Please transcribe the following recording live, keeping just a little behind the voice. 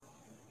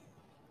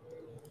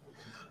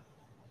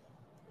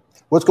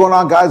What's going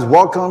on, guys?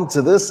 Welcome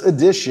to this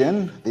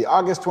edition, the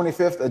August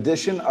 25th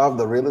edition of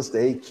the Real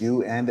Estate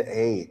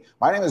Q&A.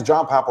 My name is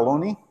John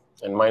Papaloni.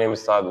 And my name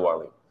is Saad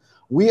Wali.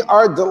 We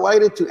are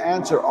delighted to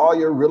answer all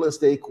your real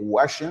estate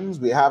questions.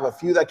 We have a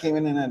few that came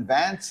in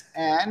advance,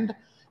 and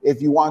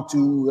if you want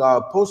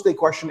to post a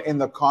question in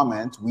the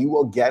comments, we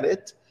will get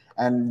it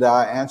and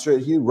answer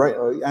you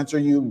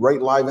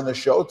right live in the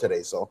show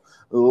today. So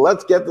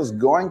let's get this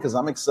going because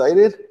I'm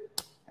excited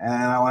and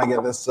I want to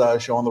get this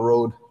show on the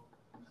road.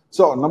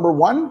 So number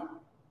one,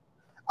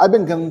 I've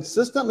been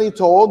consistently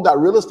told that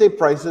real estate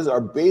prices are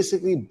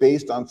basically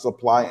based on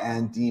supply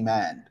and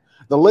demand.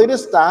 The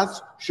latest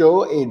stats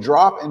show a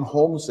drop in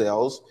home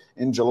sales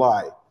in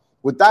July.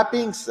 With that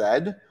being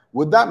said,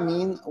 would that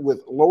mean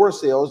with lower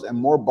sales and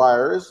more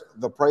buyers,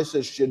 the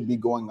prices should be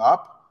going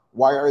up?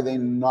 Why are they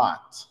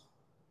not?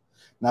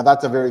 Now,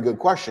 that's a very good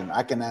question.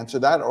 I can answer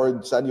that,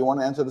 or Saad, you want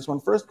to answer this one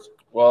first?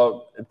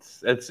 Well,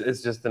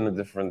 it's just in a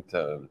different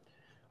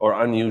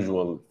or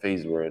unusual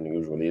phase we're in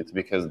usually. It's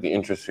because the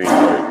interest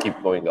rates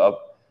keep going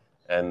up,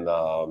 and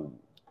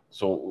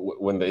so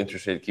when the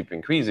interest rate keep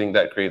increasing,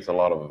 that creates a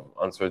lot of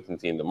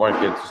uncertainty in the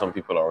market. Some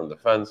people are on the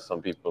fence,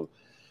 some people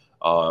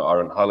are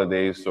on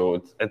holidays.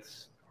 So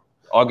it's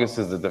August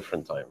is a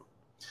different time.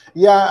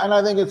 Yeah, and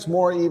I think it's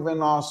more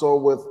even also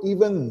with,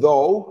 even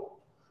though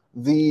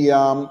the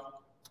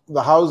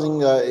housing,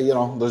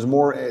 there's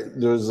more,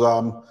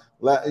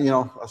 what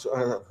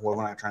am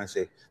I trying to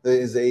say? There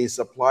is a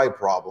supply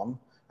problem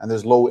and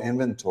there's low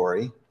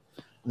inventory.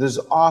 There's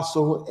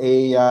also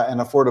an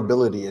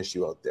affordability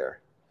issue out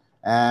there.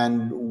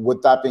 And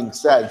with that being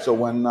said, so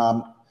when,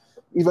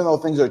 even though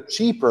things are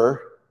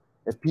cheaper,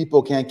 if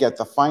people can't get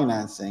the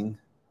financing,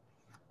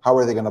 how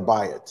are they going to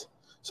buy it?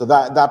 So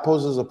that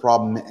poses a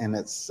problem in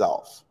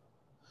itself.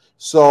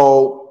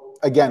 So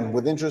again,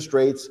 with interest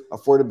rates,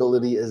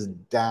 affordability is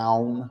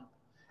down.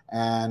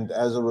 And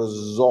as a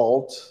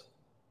result,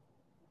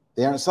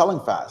 they aren't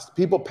selling fast.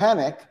 People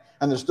panic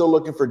and they're still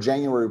looking for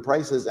January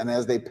prices. And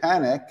as they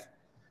panic,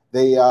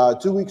 they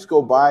 2 weeks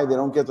go by, they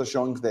don't get the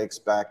showings they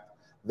expect.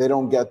 They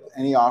don't get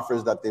any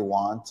offers that they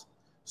want.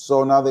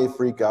 So now they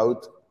freak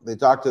out. They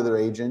talk to their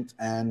agent,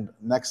 and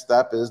next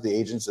step is the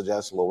agent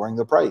suggests lowering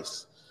the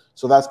price.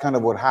 So that's kind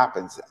of what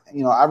happens.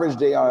 Average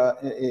day,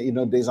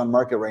 days on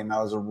market right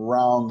now is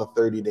around the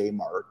 30-day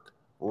mark,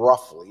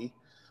 roughly.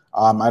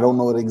 I don't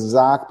know it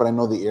exact, but I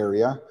know the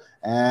area.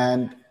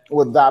 And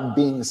with that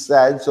being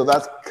said, so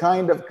that's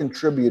kind of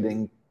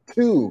contributing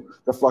to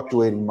the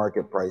fluctuating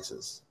market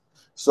prices.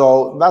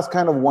 So that's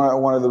kind of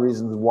one of the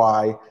reasons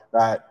why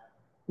that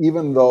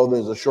even though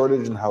there's a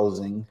shortage in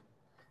housing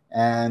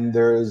and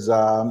there's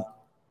a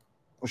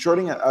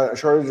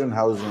shortage in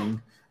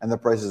housing and the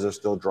prices are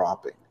still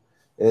dropping.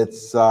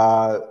 It's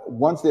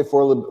once the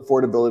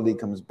affordability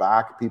comes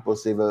back, people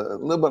save a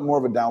little bit more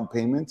of a down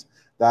payment.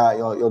 That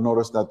you'll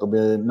notice that there'll be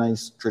a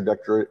nice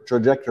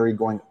trajectory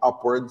going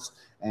upwards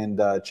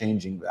and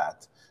changing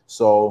that.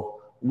 So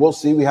we'll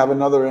see. We have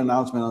another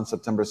announcement on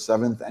September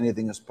 7th.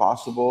 Anything is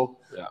possible.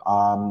 Yeah.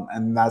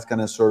 And that's going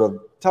to sort of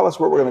tell us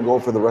where we're going to go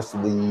for the rest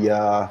of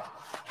the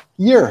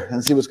year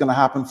and see what's going to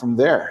happen from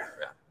there.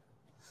 Yeah.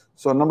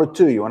 So number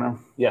two, you want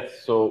to? Yes.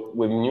 So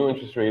with new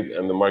interest rate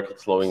and the market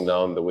slowing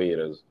down the way it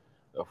is,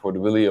 the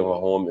affordability of a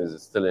home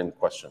is still in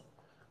question.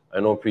 I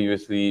know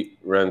previously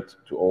rent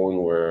to own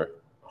were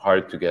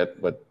hard to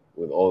get, but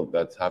with all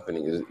that's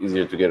happening, is it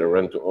easier to get a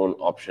rent to own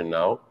option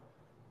now?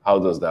 How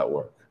does that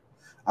work?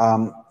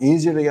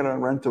 Easier to get a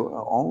rent to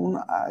own?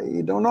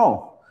 I don't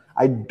know.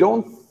 I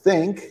don't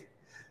think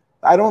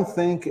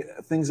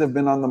things have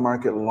been on the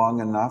market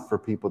long enough for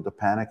people to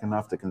panic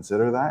enough to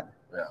consider that.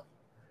 Yeah.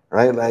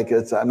 Right? Like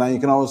it's now you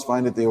can always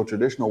find it the old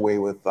traditional way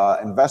with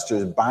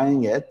investors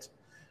buying it.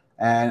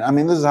 And I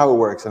mean, this is how it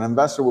works. An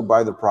investor would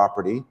buy the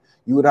property.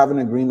 You would have an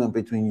agreement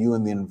between you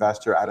and the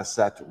investor at a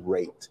set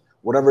rate.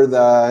 Whatever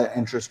the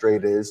interest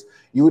rate is,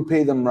 you would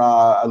pay them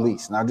a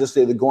lease. Now, just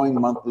say the going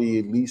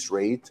monthly lease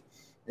rate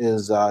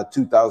is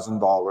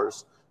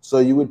 $2,000. So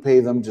you would pay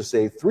them, just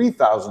say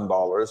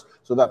 $3,000.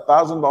 So that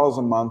 $1,000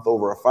 a month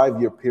over a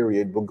 5-year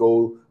period will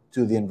go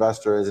to the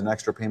investor as an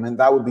extra payment.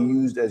 That would be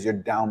used as your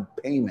down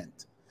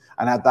payment.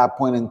 And at that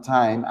point in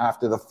time,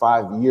 after the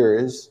 5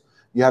 years,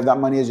 you have that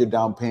money as your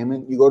down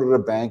payment. You go to the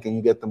bank and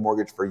you get the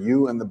mortgage for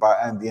you, and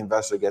the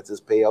investor gets his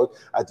payout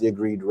at the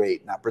agreed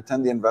rate. Now,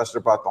 pretend the investor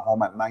bought the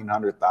home at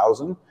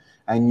 $900,000,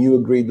 and you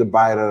agreed to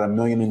buy it at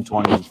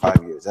 $1,020,000 in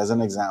 5 years, as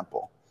an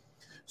example.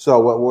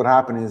 So what would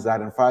happen is that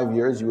in 5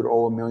 years you would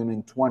owe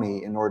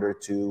 $1,020,000 in order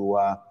to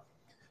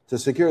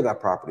secure that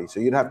property.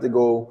 So you'd have to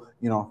go,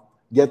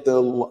 get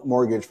the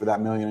mortgage for that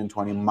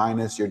 $1,020,000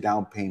 minus your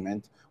down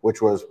payment,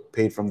 which was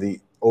paid from the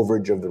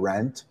overage of the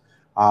rent.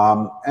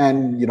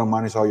 And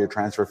minus all your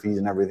transfer fees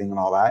and everything and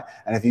all that.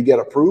 And if you get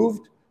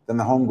approved, then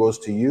the home goes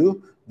to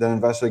you. The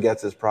investor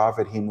gets his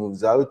profit, he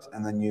moves out,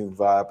 and then you've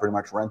pretty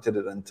much rented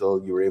it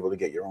until you were able to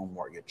get your own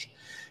mortgage.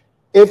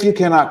 If you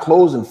cannot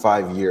close in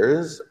 5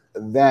 years,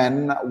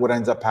 then what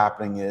ends up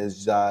happening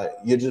is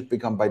you just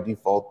become by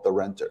default the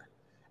renter.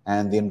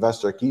 and the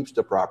investor keeps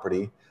the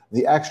property,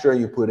 the extra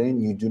you put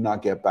in, you do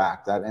not get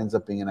back. That ends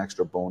up being an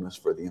extra bonus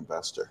for the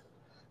investor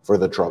for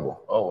the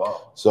trouble. Oh,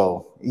 wow.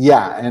 So,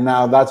 yeah, and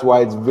now that's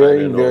why it's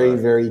very, very,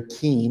 very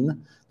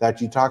keen that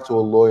you talk to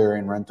a lawyer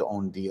in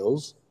rent-to-own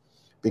deals,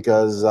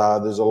 because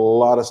there's a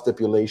lot of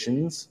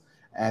stipulations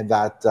and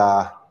that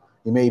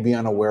you may be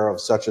unaware of,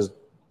 such as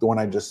the one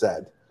I just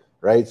said,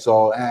 right?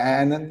 So,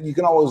 and you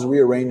can always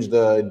rearrange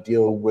the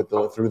deal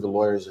through the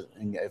lawyers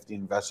if the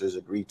investors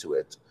agree to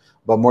it.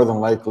 But more than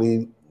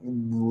likely,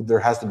 there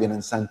has to be an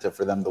incentive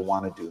for them to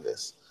want to do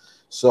this.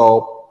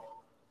 So,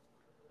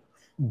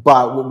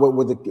 but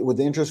with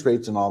the interest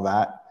rates and all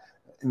that,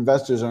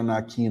 investors are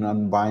not keen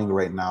on buying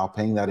right now,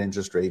 paying that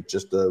interest rate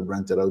just to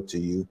rent it out to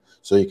you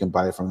so you can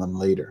buy it from them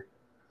later.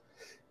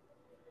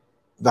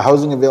 The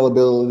housing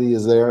availability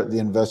is there. The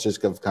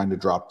investors have kind of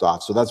dropped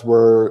off. So that's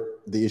where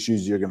the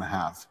issues you're going to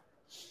have.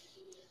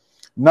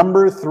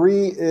 Number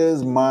 3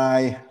 is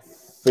my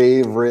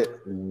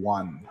favorite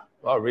one.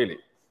 Oh, really?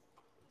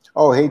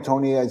 Oh, hey,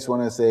 Tony, I just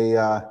want to say,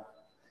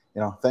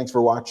 thanks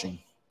for watching.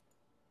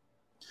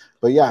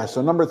 But yeah,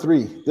 so number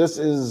 3, this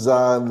is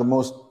the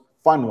most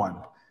fun one.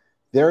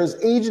 There's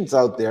agents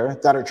out there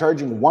that are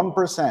charging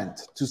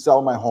 1% to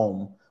sell my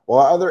home,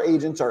 while other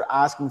agents are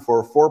asking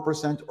for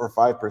 4% or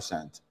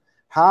 5%.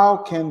 How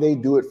can they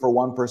do it for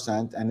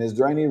 1%? And is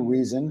there any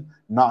reason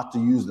not to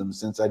use them,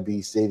 since I'd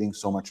be saving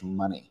so much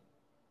money?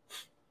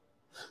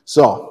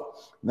 So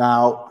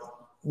now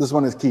this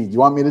one is key. Do you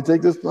want me to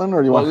take this one,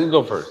 or do you want? You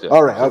go first. Yeah.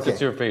 All right. Since okay.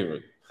 It's your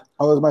favorite.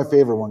 Oh, it's my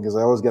favorite one because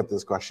I always get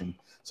this question.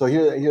 So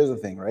here's the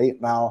thing, right?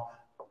 Now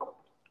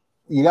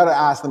you got to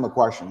ask them a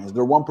question. Is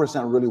their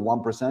 1% really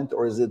 1%,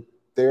 or is it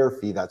their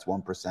fee that's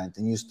 1%?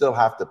 And you still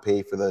have to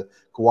pay for the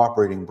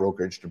cooperating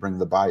brokerage to bring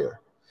the buyer.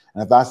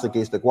 And if that's the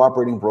case, the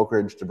cooperating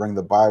brokerage to bring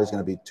the buyer is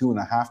going to be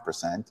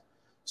 2.5%.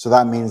 So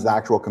that means the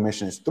actual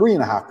commission is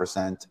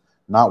 3.5%,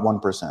 not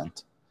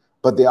 1%.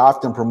 But they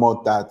often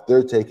promote that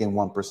they're taking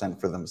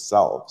 1% for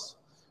themselves.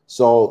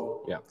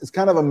 So It's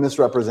kind of a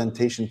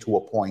misrepresentation to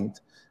a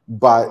point,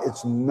 but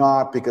it's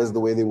not, because the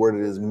way they word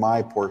it is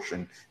my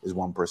portion is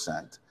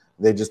 1%.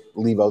 They just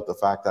leave out the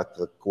fact that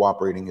the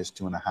cooperating is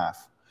 2.5%.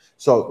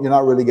 So you're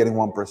not really getting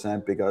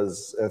 1%,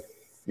 because if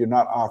you're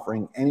not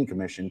offering any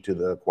commission to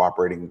the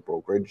cooperating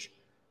brokerage,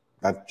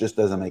 that just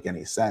doesn't make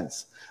any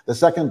sense. The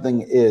second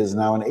thing is,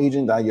 now an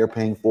agent that you're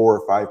paying 4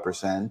 or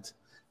 5%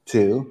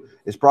 to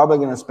is probably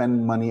going to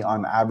spend money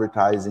on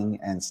advertising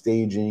and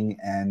staging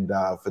and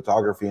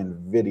photography and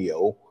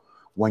video.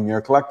 When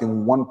you're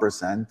collecting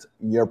 1%,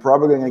 you're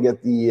probably going to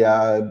get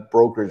the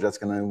brokerage that's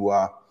going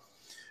to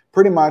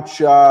pretty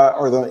much,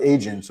 or the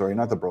agent, sorry,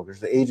 not the brokerage,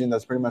 the agent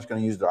that's pretty much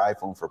going to use their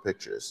iPhone for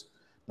pictures.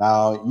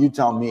 Now, you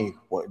tell me,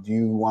 what do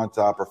you want?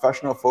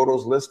 Professional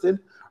photos listed,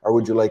 or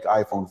would you like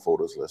iPhone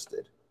photos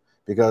listed?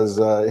 Because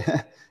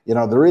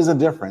there is a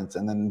difference.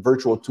 And then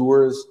virtual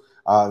tours,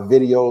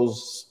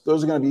 videos,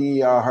 those are going to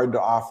be hard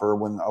to offer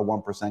when a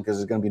 1%, because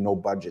there's going to be no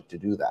budget to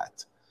do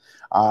that.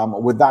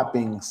 With that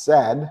being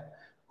said,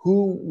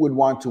 who would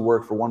want to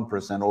work for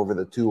 1% over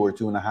the 2 or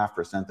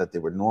 2.5% that they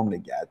would normally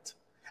get?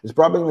 It's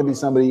probably going to be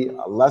somebody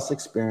less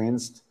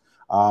experienced,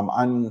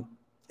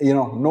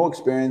 no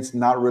experience,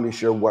 not really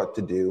sure what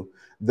to do.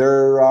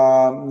 They're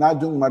not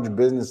doing much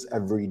business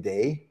every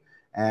day,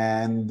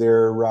 and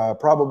they're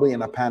probably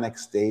in a panic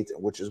state,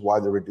 which is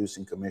why they're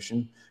reducing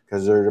commission,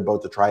 because they're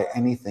about to try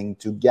anything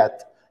to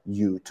get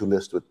you to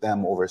list with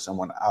them over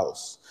someone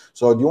else.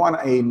 So do you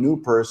want a new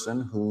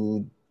person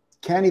who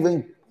can't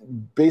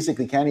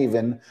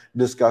even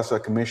discuss a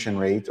commission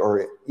rate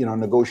or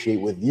negotiate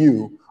with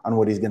you on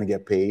what he's going to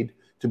get paid,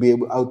 to be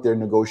out there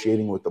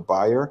negotiating with the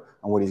buyer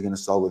on what he's going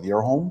to sell with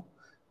your home?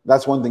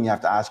 That's one thing you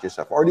have to ask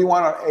yourself. Or do you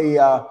want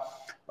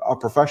a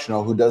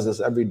professional who does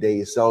this every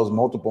day, sells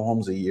multiple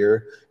homes a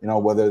year,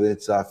 whether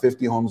it's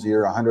 50 homes a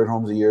year, 100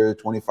 homes a year,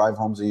 25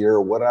 homes a year,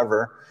 or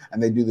whatever,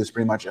 and they do this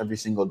pretty much every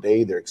single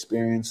day. They're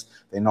experienced.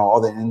 They know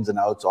all the ins and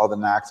outs, all the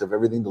knacks of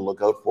everything to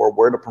look out for,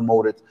 where to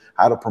promote it,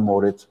 how to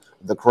promote it,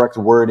 the correct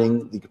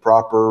wording, the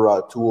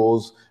proper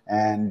tools,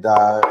 and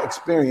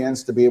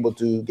experience to be able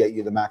to get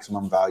you the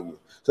maximum value.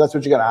 So that's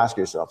what you got to ask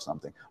yourself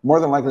something. More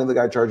than likely, the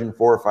guy charging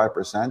 4 or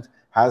 5%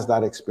 has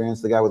that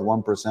experience. The guy with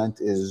 1%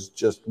 is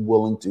just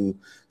willing to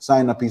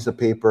sign a piece of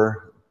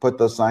paper, put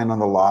the sign on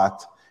the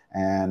lot,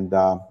 and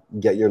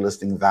get your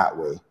listing that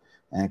way.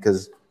 And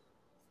because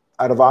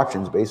out of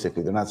options,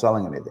 basically, they're not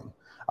selling anything.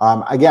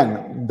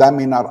 Again, that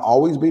may not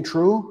always be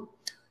true.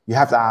 You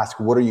have to ask,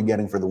 what are you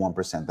getting for the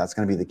 1%? That's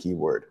going to be the key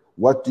word.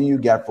 What do you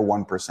get for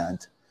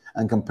 1%?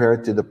 And compare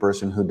it to the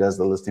person who does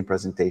the listing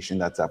presentation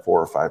that's at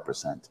 4 or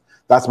 5%.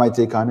 That's my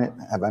take on it.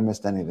 Have I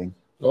missed anything?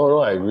 No,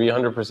 I agree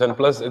 100%.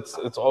 Plus,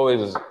 it's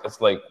always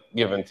like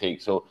give and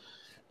take. So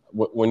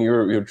when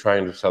you're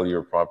trying to sell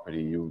your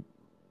property, you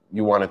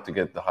want it to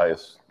get the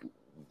highest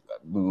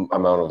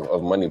amount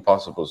of money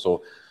possible.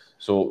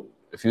 So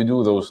if you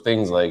do those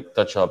things like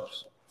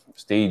touch-ups,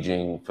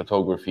 staging,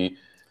 photography,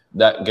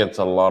 that gets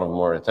a lot of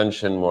more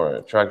attention, more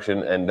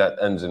attraction, and that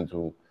ends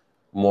into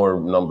more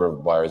number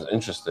of buyers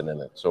interested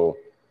in it. So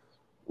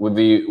with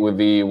the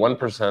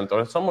 1%,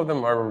 or some of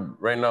them are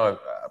right now.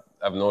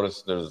 I've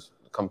noticed there's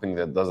a company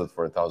that does it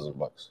for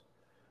 $1,000.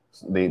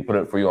 They put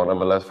it for you on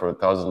MLS for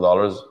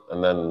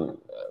 $1,000,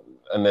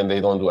 and then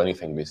they don't do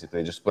anything. Basically,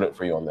 they just put it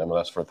for you on the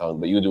MLS for $1,000,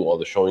 but you do all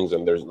the showings,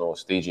 and there's no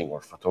staging or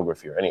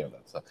photography or any of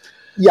that stuff.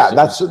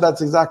 Yeah, so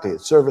that's exactly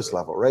it. Service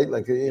level, right?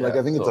 Like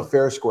I think it's a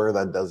Fair Square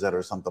that does that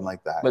or something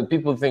like that. But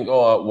people think,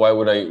 oh, why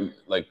would I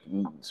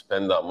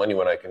spend that money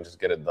when I can just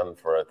get it done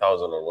for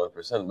 1,000 or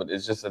 1%? But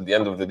it's just at the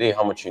end of the day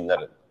how much you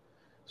netted.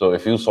 So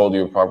if you sold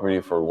your property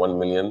for 1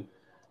 million,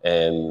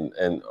 and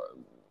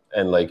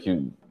like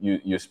you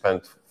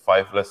spent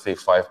let's say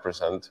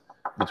 5%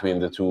 between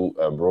the two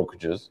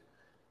brokerages,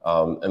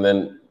 and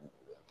then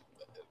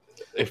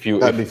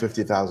that'd be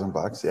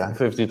 $50,000, yeah.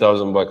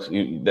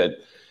 $50,000.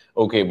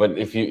 Okay, but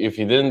if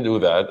you didn't do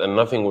that and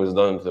nothing was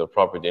done to the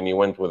property and you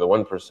went with a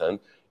 1%,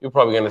 you're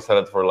probably going to sell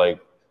it for like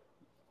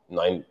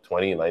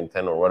 920,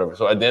 910 or whatever.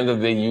 So at the end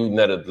of the day, you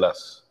netted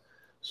less.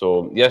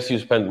 So yes, you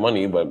spend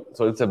money, but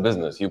so it's a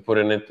business. You put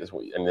in it,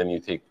 and then you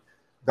take.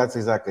 That's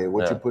exactly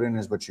what you put in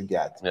is what you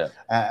get. Yeah,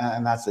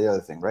 and that's the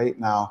other thing, right?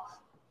 Now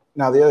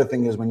the other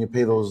thing is when you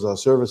pay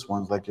those service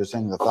ones, like you're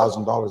saying, the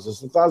 $1,000.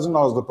 It's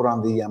 $1,000 to put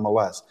on the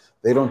MLS.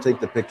 They don't take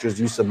the pictures.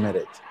 You submit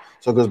it.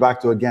 So it goes back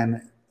to,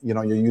 again,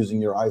 you're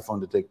using your iPhone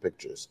to take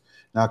pictures.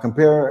 Now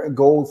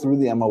go through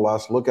the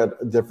MLS, look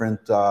at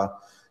different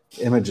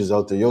images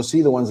out there. You'll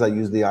see the ones that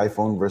use the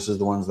iPhone versus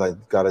the ones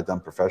that got it done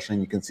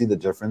professionally. You can see the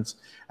difference,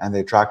 and the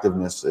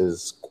attractiveness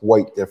is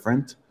quite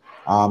different.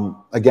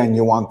 Again,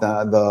 you want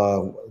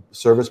the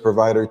service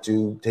provider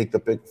to take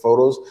the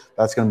photos.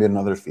 That's going to be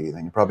another fee.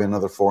 Then probably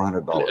another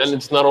 $400. And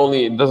it's not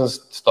only, it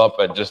doesn't stop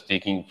at just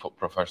taking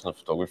professional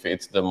photography.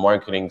 It's the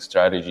marketing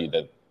strategy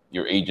that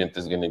your agent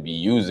is going to be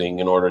using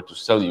in order to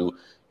sell you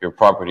your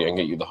property and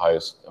get you the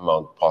highest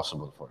amount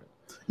possible for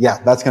it. Yeah,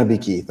 that's going to be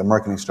key, the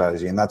marketing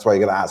strategy. And that's why you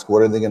got to ask,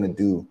 what are they going to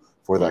do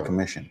for that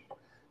commission?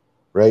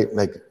 Right?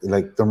 Like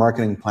the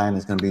marketing plan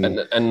is going to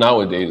be. And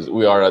nowadays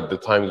we are at the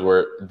times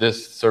where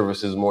this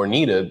service is more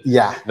needed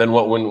than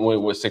what when it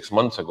was 6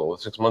 months ago.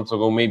 6 months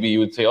ago, maybe you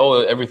would say,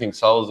 oh, everything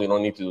sells, you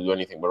don't need to do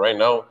anything. But right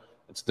now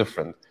it's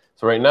different.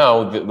 So right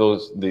now,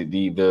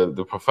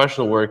 the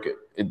professional work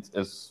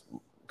is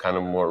kind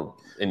of more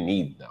in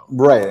need now.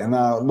 Right. And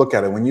look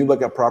at it. When you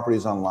look at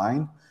properties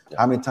online,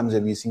 how many times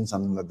have you seen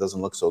something that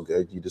doesn't look so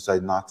good? You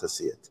decide not to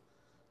see it.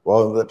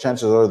 Well, the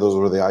chances are those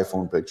were the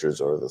iPhone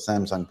pictures or the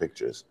Samsung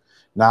pictures.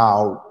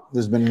 Now,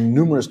 there's been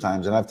numerous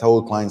times, and I've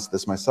told clients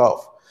this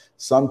myself,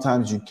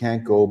 sometimes you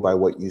can't go by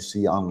what you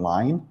see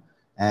online.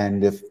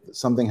 And if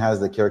something has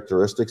the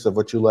characteristics of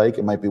what you like,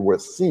 it might be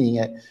worth seeing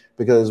it,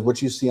 because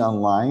what you see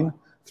online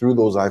through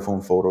those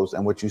iPhone photos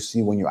and what you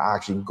see when you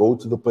actually go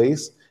to the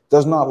place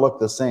does not look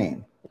the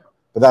same.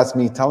 But that's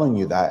me telling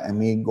you that, and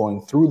me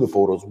going through the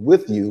photos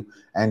with you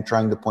and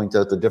trying to point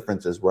out the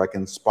differences where I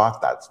can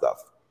spot that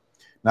stuff.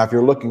 Now, if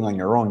you're looking on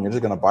your own, you're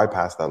just going to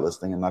bypass that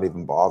listing and not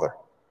even bother.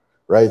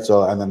 Right.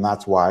 So, and then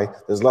that's why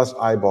there's less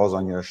eyeballs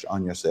on your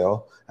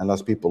sale, and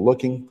less people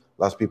looking,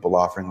 less people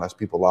offering.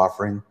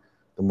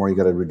 The more you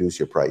got to reduce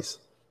your price.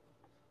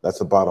 That's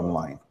the bottom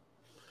line.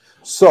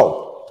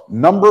 So,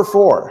 number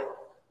 4.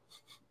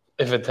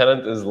 If a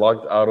tenant is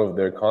locked out of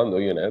their condo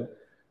unit,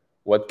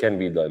 what can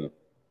be done?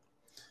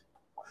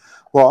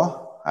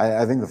 Well,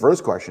 I think the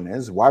first question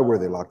is, why were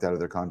they locked out of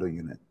their condo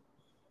unit?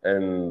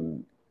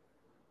 And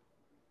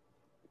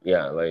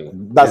yeah, like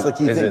that's the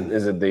key thing.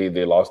 Is it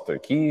they lost their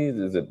keys?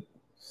 Is it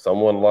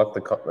someone locked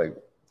the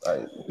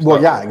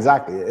yeah,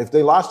 exactly. If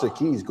they lost their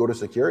keys, go to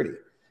security.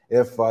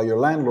 If your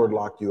landlord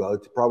locked you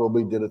out, you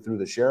probably did it through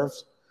the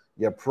sheriff's.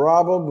 You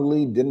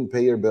probably didn't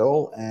pay your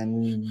bill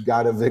and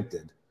got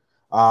evicted.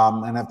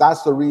 And if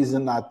that's the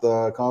reason that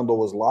the condo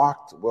was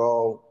locked,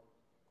 well,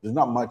 there's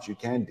not much you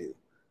can do.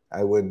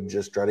 I would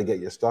just try to get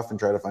your stuff and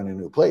try to find a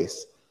new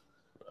place.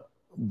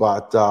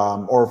 But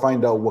or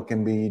find out what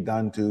can be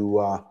done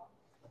to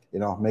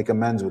make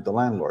amends with the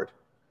landlord.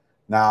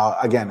 Now,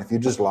 again, if you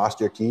just lost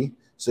your key,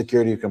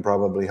 security can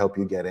probably help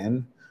you get in,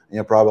 and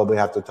you'll probably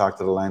have to talk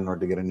to the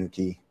landlord to get a new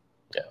key.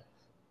 Yeah.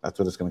 That's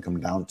what it's going to come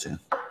down to.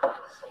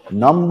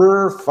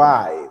 Number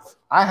 5,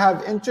 I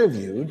have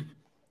interviewed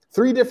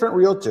 3 different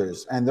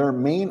realtors, and their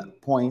main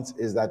points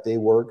is that they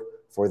work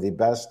for the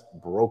best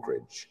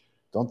brokerage.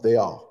 Don't they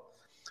all?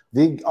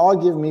 They all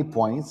give me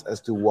points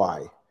as to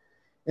why.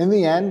 In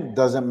the end,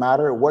 doesn't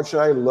matter. What should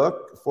I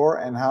look for,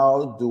 and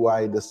how do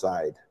I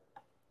decide?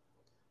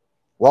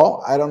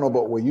 Well, I don't know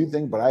about what you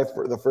think, but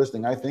the first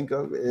thing I think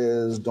of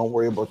is don't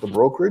worry about the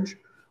brokerage.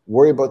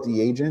 Worry about the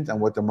agent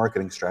and what the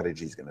marketing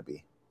strategy is going to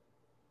be.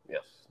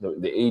 Yes,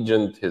 the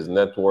agent, his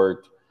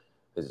network,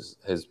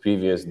 his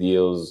previous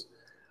deals,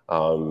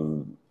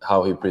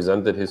 how he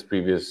presented his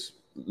previous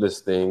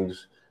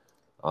listings,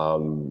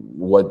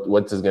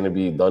 what is going to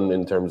be done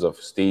in terms of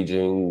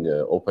staging,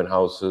 open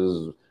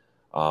houses,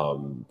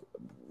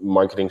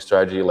 marketing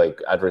strategy like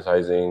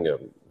advertising,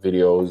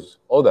 videos,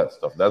 all that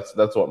stuff.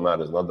 That's what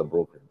matters, not the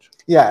brokerage.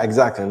 Yeah,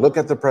 exactly. Look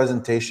at the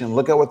presentation.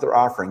 Look at what they're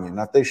offering you.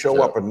 Now, if they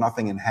show up with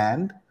nothing in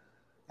hand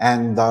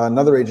and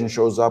another agent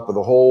shows up with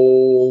a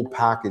whole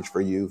package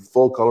for you,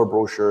 full color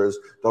brochures,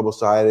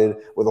 double-sided,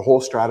 with a whole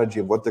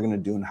strategy of what they're going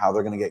to do and how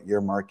they're going to get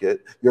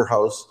your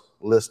house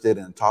listed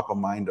and top of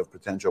mind of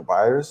potential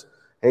buyers,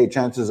 hey,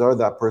 chances are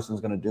that person's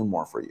going to do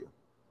more for you,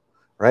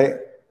 right?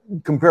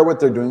 Compare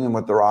what they're doing and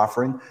what they're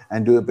offering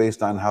and do it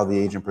based on how the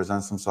agent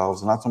presents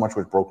themselves, and not so much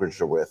which brokerage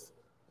they're with.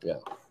 Yeah.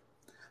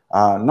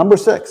 Number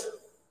 6.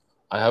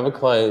 I have a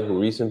client who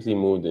recently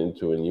moved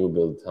into a new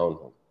build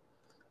townhome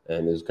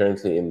and is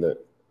currently in the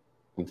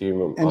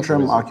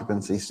interim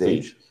occupancy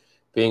stage,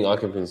 paying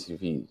occupancy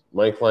fees.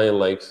 My client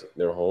likes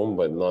their home,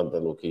 but not the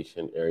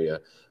location area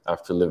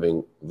after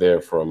living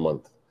there for a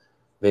month.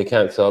 They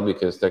can't sell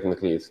because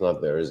technically it's not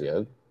theirs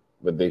yet,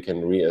 but they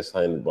can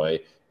reassign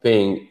by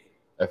paying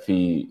a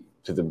fee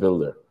to the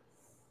builder.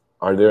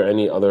 Are there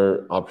any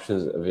other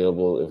options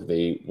available if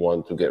they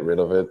want to get rid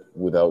of it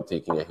without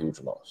taking a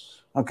huge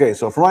loss? Okay,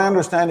 so from my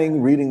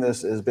understanding, reading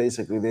this is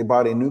basically they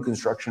bought a new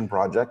construction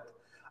project.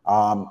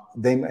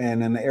 They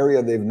in an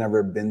area they've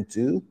never been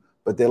to,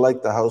 but they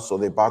like the house, so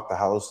they bought the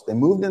house. They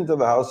moved into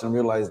the house and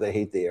realized they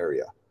hate the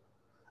area,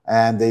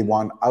 and they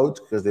want out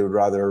because they would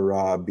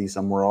rather be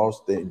somewhere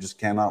else. They just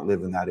cannot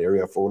live in that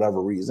area for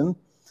whatever reason.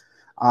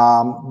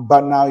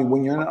 But now,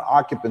 when you're in an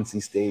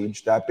occupancy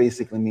stage, that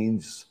basically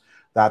means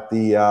that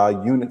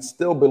the unit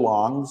still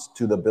belongs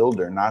to the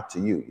builder, not to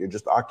you. You're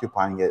just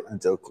occupying it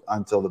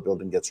until the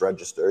building gets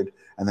registered,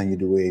 and then you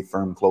do a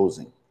firm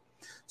closing.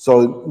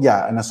 So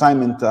yeah, an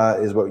assignment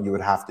is what you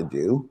would have to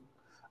do.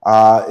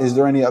 Is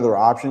there any other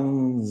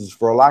options?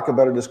 For a lack of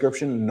better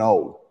description,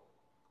 no.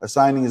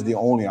 Assigning is the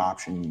only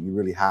option you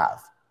really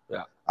have.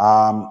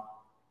 Yeah.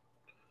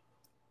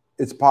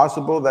 It's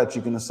possible that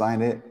you can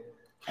assign it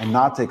and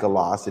not take a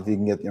loss if you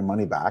can get your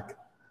money back.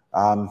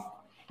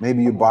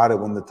 Maybe you bought it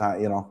when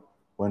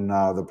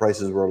the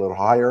prices were a little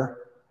higher,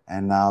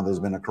 and now there's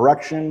been a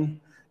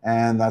correction,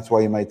 and that's why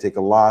you might take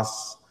a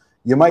loss.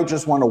 You might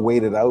just want to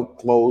wait it out,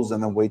 close,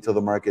 and then wait till the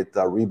market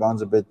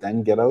rebounds a bit,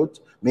 then get out.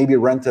 Maybe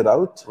rent it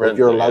out if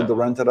you're allowed to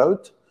rent it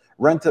out.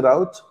 Rent it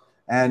out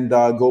and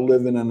go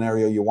live in an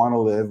area you want to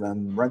live,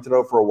 and rent it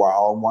out for a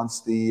while. Once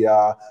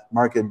the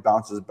market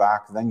bounces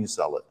back, then you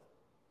sell it.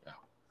 Yeah.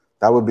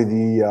 That would be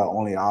the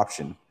only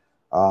option,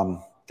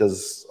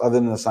 because other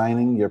than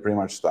assigning, you're pretty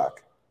much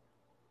stuck.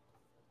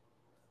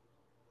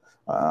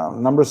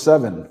 Number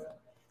 7,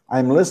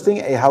 I'm listing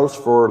a house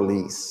for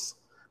lease.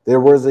 There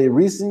was a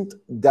recent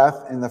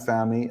death in the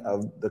family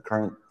of the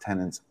current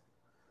tenants.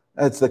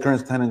 It's the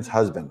current tenant's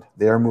husband.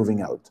 They are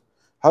moving out.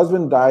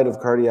 Husband died of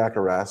cardiac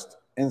arrest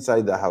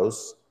inside the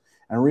house,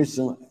 and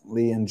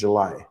recently in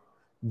July.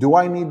 Do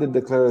I need to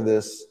declare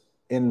this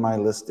in my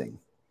listing?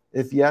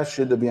 If yes,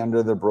 should it be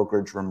under the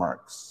brokerage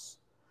remarks?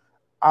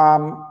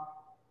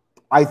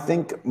 I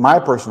think my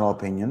personal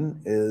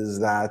opinion is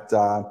that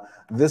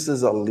this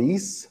is a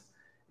lease.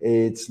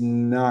 It's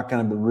not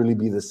going to really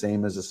be the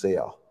same as a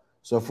sale.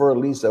 So for a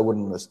lease, I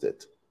wouldn't list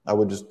it. I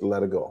would just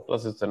let it go.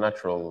 Plus, it's a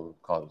natural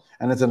cause.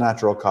 And it's a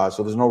natural cause,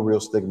 so there's no real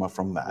stigma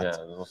from that. Yeah,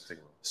 there's no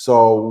stigma.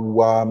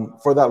 So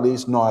for that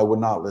lease, no, I would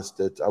not list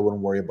it. I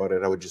wouldn't worry about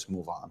it. I would just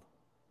move on.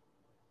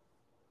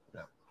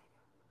 Yeah.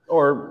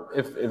 Or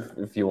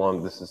if you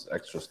want, this is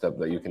extra step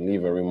that you can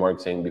leave a remark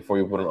saying before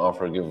you put an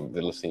offer, give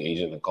the listing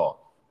agent a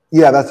call.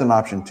 Yeah, that's an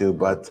option too,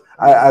 but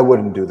I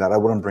wouldn't do that. I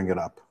wouldn't bring it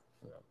up.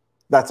 Yeah.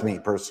 That's me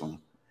personally.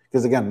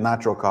 Because again,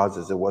 natural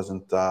causes, it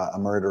wasn't a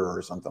murder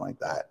or something like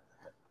that.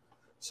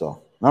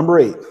 So, number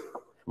 8.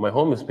 My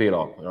home is paid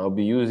off, and I'll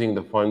be using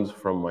the funds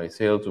from my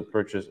sale to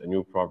purchase a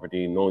new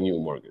property, no new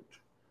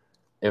mortgage.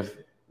 If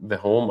the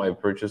home I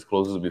purchased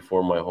closes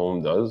before my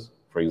home does,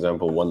 for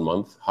example, 1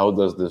 month, how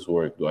does this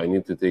work? Do I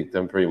need to take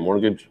temporary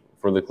mortgage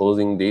for the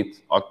closing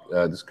date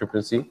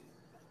discrepancy?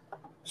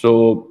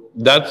 So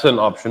that's an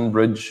option.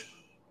 Bridge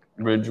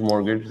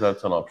mortgage,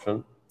 that's an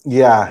option.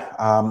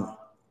 Yeah.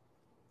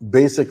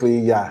 Basically,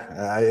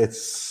 yeah,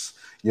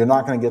 you're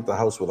not going to get the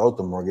house without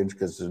the mortgage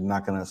because you're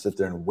not going to sit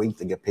there and wait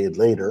to get paid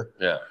later.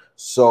 Yeah.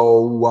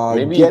 So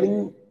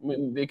maybe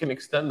they can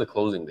extend the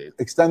closing date.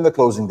 Extend the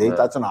closing date. Yeah.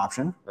 That's an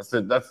option.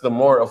 That's the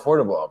more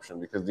affordable option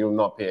because you'll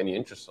not pay any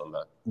interest on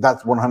that.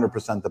 That's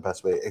 100% the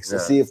best way.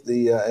 See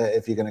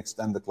if you can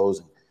extend the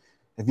closing.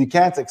 If you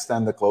can't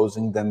extend the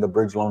closing, then the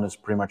bridge loan is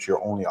pretty much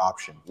your only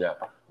option. Yeah.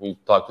 You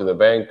talk to the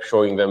bank,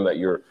 showing them that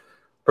your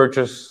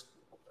purchase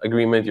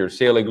agreement, your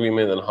sale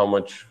agreement, and how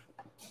much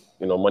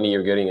money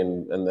you're getting,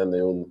 and then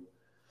they'll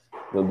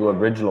do a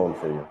bridge loan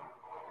for you.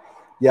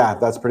 Yeah,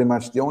 that's pretty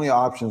much the only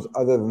options.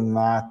 Other than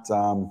that,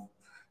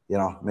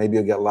 maybe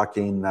you'll get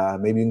lucky, and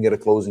maybe you can get a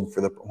closing for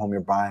the home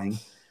you're buying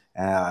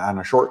on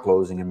a short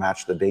closing and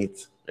match the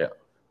dates. Yeah.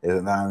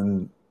 And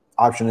then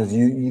option is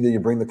you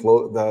bring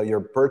your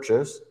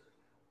purchase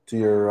to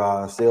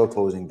your sale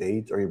closing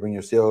date, or you bring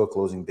your sale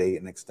closing date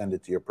and extend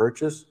it to your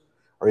purchase,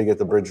 or you get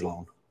the bridge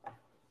loan.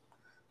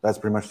 That's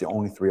pretty much the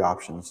only 3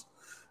 options.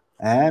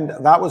 And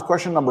that was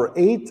question number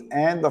 8,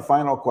 and the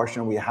final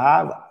question we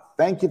have.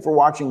 Thank you for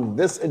watching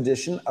this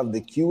edition of the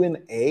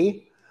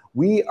Q&A.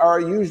 We are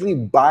usually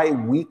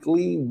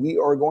bi-weekly. We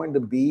are going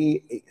to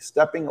be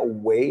stepping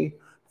away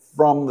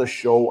from the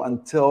show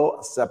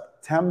until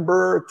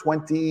September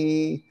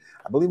 20,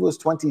 I believe it was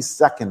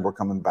 22nd, we're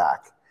coming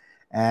back.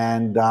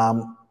 And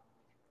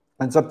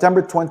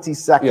September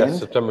 22nd. Yes,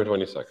 September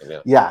 22nd, yeah.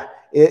 Yeah,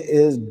 it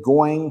is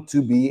going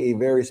to be a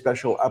very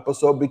special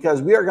episode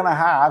because we are going to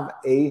have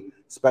a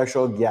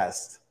special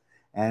guest.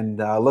 And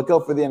look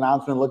out for the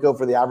announcement, look out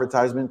for the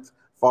advertisement,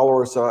 follow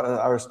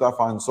our stuff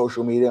on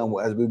social media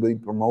as we will be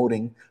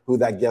promoting who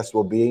that guest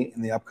will be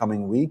in the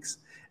upcoming weeks.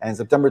 And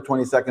September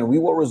 22nd, we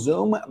will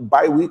resume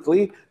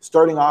bi-weekly,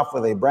 starting off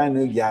with a brand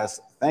new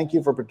guest. Thank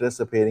you for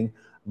participating.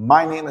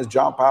 My name is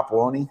John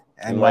Papaloni.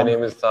 And my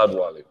name is Todd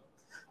Wally.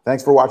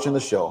 Thanks for watching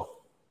the show.